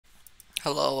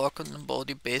Hello, welcome to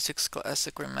Baldi Basics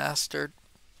Classic Remastered.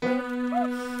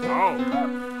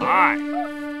 Oh, hi.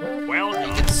 You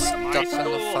Welcome get to my stuck in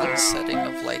the fun schoolhouse. setting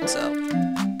of lights out.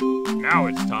 Now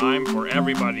it's time for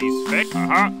everybody's fit.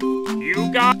 You're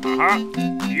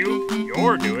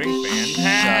doing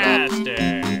Shut up.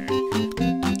 fantastic.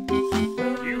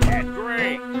 You did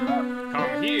great.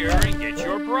 Come here and get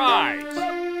your prize.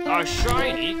 A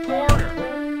shiny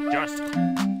quarter. Just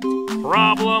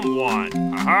problem one.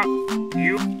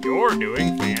 You're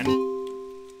doing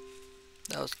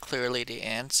That was clearly the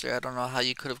answer. I don't know how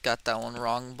you could have got that one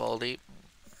wrong, Baldi.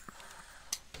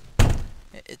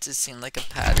 It just seemed like a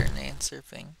pattern answer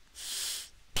thing.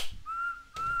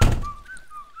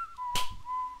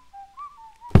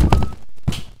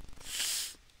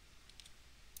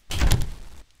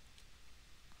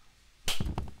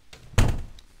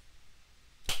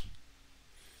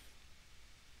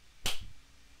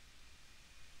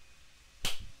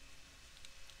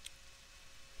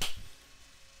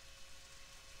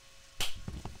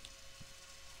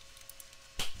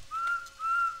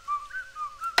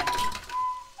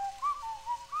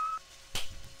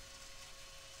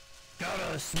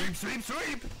 Gotta sweep, sweep,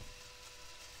 sweep!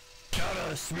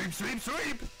 Gotta sweep, sweep,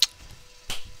 sweep!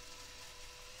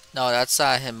 No, that's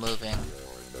not him moving.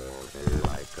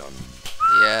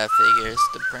 Yeah, figures.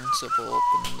 The principal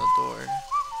opened the door.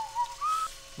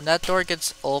 When that door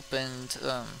gets opened,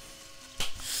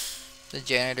 the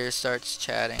janitor starts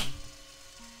chatting.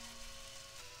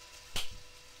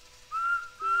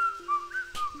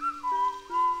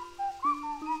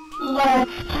 Let's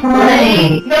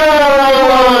play.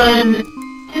 Go 1,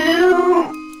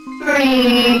 2,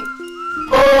 3,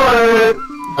 4,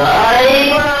 5.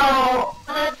 Well,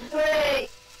 let's play.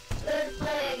 Let's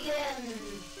play again.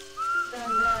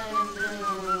 Sometime soon.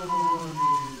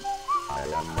 I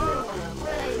wanna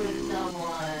play with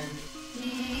someone.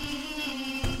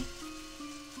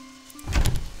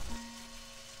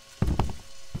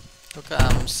 Look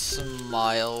at him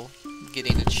smile,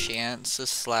 getting a chance to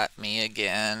slap me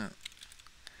again.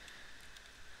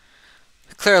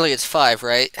 Clearly it's 5,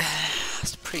 right? I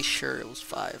was pretty sure it was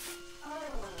 5.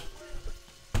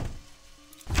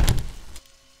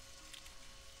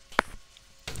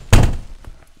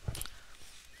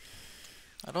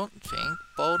 I don't think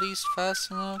Baldi's fast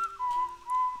enough.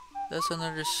 That's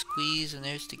another squeeze and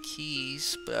there's the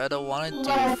keys, but I don't want to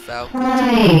do Falcon.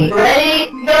 Play.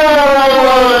 Ready? Go 1,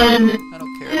 I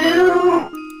don't care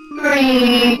about 2,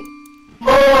 3,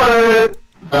 4,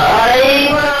 5.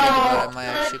 I might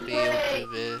actually be able to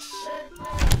do this.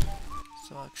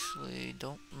 So actually,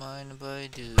 don't mind if I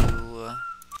do.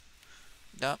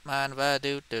 Don't mind if I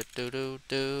do.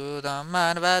 Don't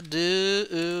mind if I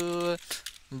do.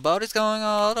 Baldi's going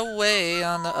all the way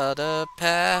on the other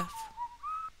path.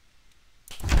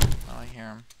 Oh, I hear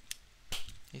him.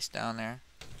 He's down there.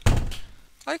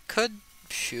 I could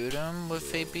shoot him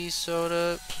with a bee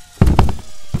soda.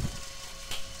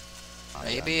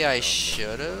 Maybe I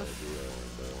should've.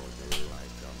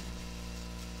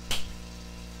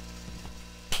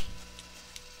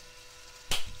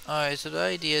 Alright, so the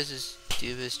idea is just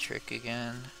do this trick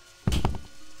again.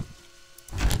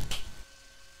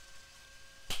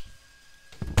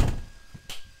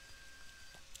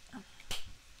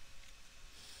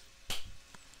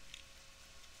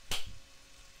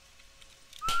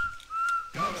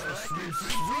 Gotta sweep,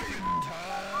 sweep, sweep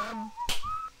time!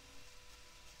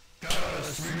 Gotta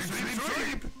sweep, sweep,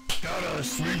 sweep! Gotta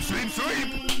sweep, sweep,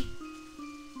 sweep!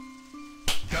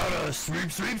 Gotta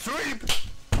sweep, sweep, sweep!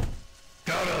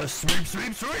 Gotta sweep,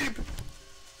 sweep, sweep!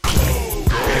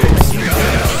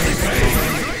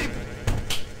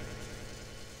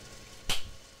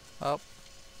 Oh,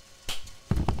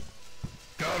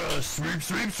 Gotta sweep,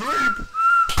 sweep, sweep!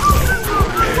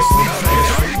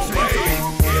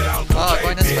 oh,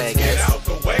 going this way, I guess.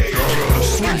 Gotta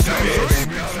sweep,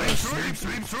 sweep,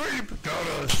 sweep, sweep!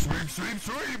 Gotta sweep, sweep,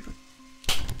 sweep!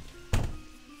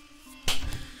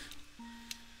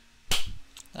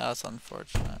 That was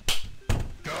unfortunate.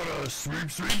 Gotta sweep,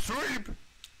 sweep, sweep!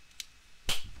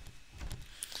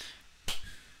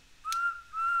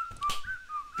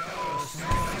 Gotta sweep,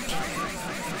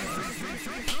 sweep,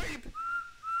 sweep, sweep!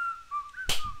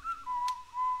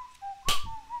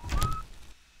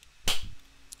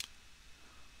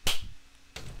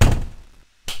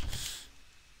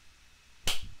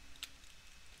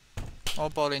 All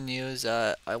Baldi knew is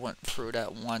that I went through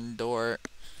that one door.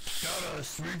 Gotta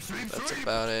sweep, sweep, That's sweep!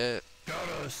 about it.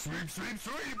 Gotta sweep, sweep,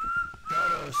 sweep!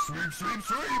 Gotta sweep, sweep,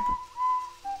 sweep!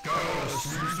 Gotta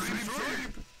sweep, sweep,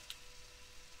 sweep!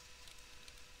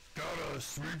 Gotta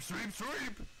sweep, sweep,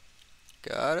 sweep!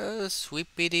 Gotta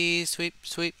sweepity sweep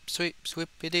sweep sweep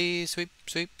sweepity sweep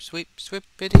sweep sweep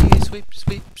sweepity sweep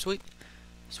sweep sweep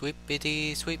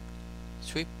sweepity sweep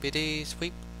sweepity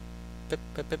sweep bip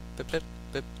bip bip bip bip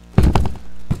bip.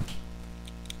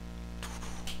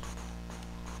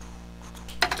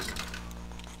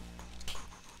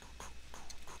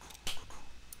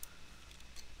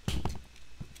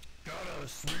 Gotta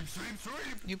sweep, sweep,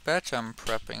 sweep. You betcha I'm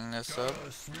prepping this up.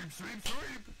 Gotta sweep, sweep,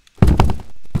 sweep.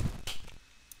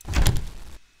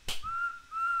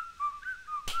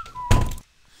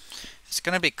 It's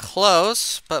gonna be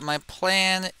close, but my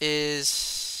plan is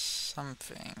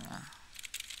something.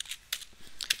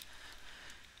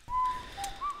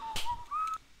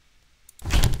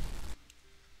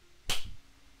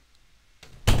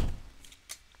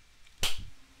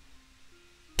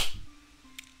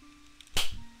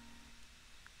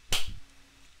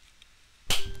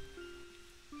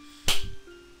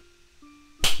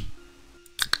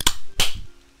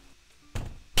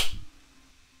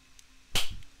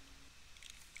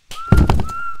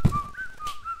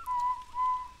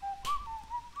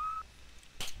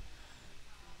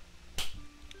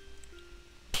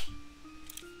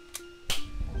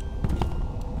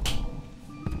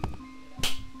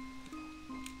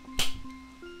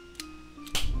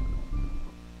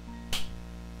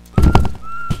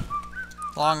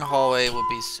 Long hallway will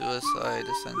be suicide,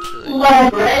 essentially.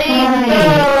 Let's ready,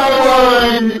 go!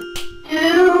 1,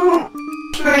 2,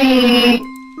 3,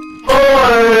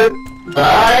 4,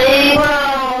 5.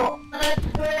 Wow, that's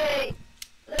great.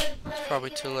 It's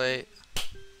probably too late.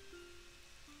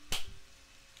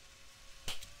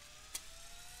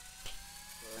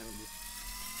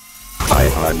 I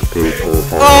hug people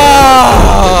for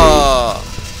Oh!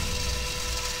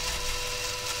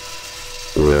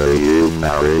 Will you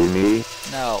marry me?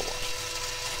 No.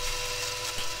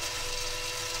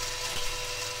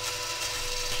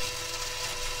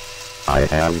 I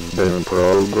have been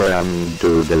programmed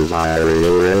to desire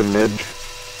your image.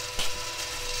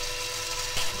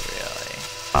 Really?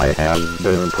 I have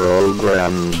been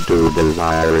programmed to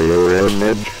desire your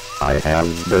image. I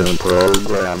have been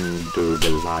programmed to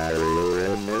desire your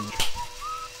image.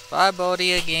 Bye,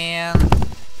 Baldi again.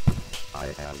 I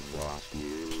have lost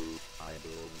you. I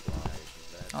don't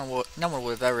like that. No one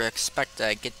would have ever expected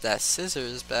I'd get that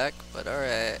scissors back, but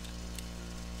alright.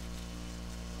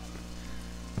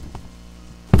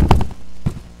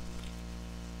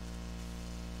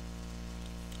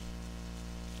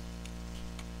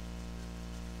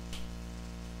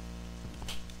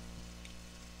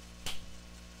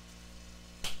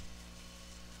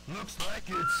 Looks like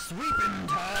it's sweeping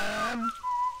time.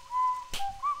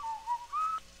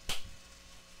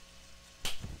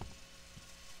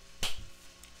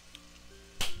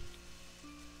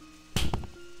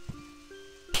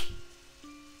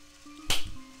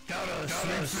 Gotta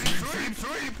sweep, sweep, sweep,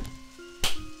 sweep.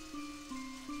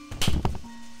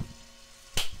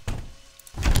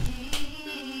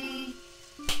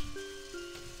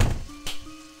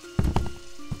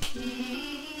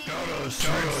 Gotta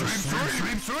sweep,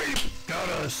 sweep, sweep.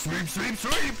 Gotta sweep, sweep,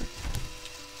 sweep.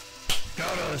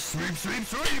 Gotta sweep, sweep,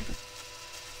 sweep.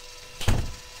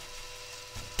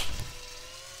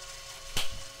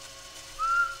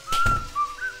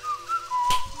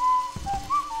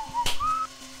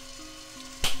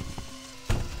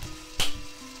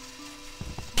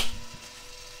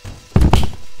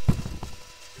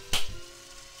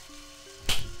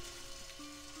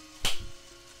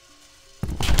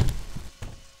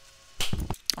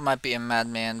 I might be a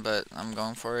madman, but I'm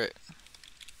going for it.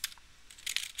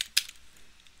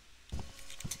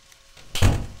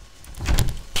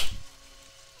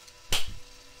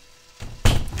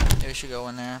 Maybe we should go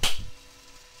in there.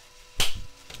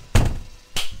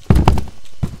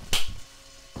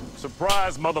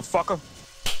 Surprise, motherfucker.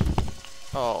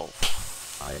 Oh.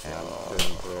 I have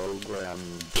been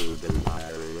programmed to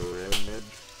desire your image.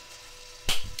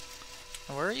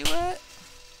 Where are you at?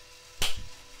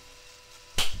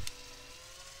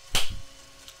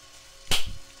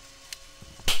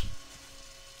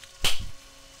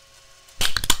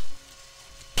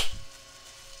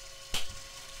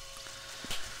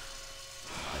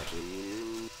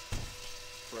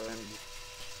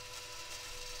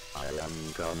 I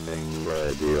am coming,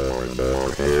 ready or no,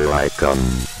 here I come.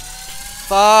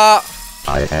 Fuck!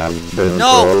 I have been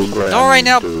No! programmed No, right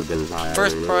now! to desire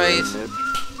First your prize. image.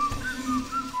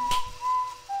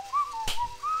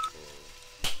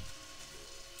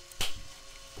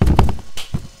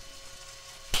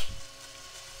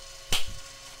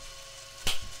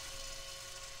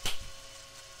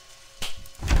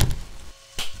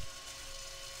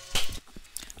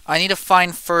 I need to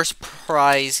find first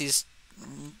prize. He's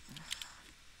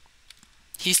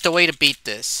He's the way to beat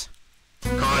this.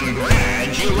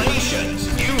 Congratulations!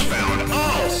 You found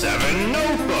all 7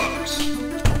 notebooks!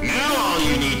 Now all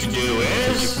you need to do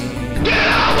is... Get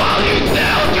out while you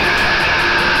still can!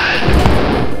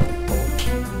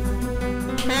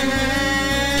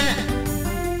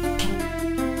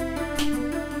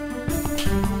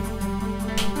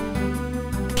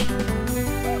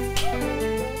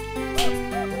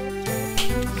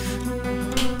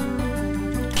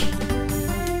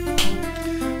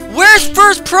 Where's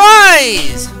first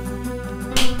prize?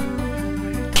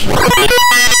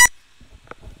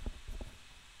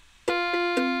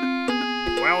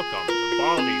 Welcome to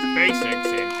Baldi's Basics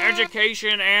in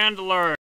Education and Learning.